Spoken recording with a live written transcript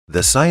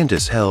The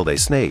scientist held a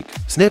snake,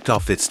 snipped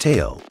off its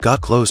tail,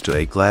 got close to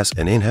a glass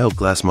and inhaled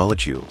glass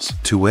molecules.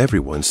 To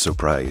everyone's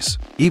surprise,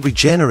 he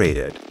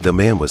regenerated. The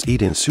man was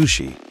eating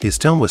sushi. His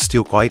tongue was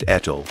still quite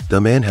agile.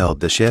 The man held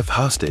the chef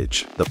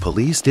hostage. The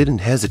police didn't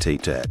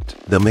hesitate to act.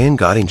 The man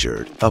got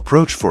injured,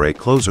 approached for a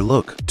closer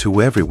look.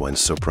 To everyone's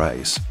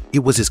surprise,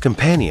 it was his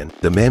companion.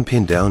 The man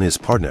pinned down his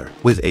partner.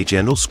 With a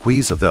gentle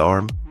squeeze of the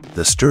arm,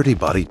 the sturdy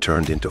body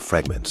turned into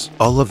fragments.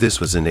 All of this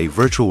was in a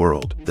virtual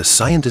world. The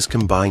scientists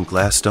combined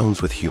glass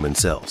stones with human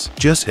cells.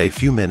 Just a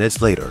few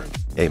minutes later,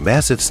 a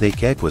massive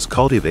snake egg was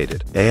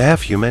cultivated. A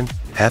half-human,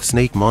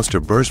 half-snake monster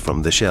burst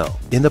from the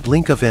shell. In the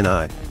blink of an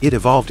eye, it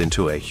evolved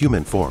into a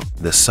human form.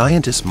 The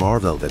scientists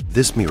marveled at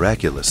this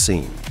miraculous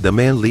scene. The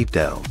man leaped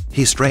down.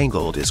 He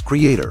strangled his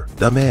creator.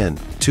 The man,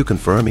 to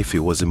confirm if he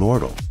was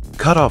immortal,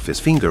 cut off his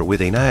finger with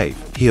a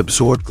knife. He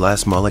absorbed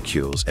glass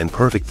molecules and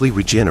perfectly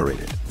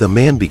regenerated. The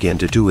man began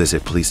to do as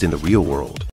it pleased in the real world.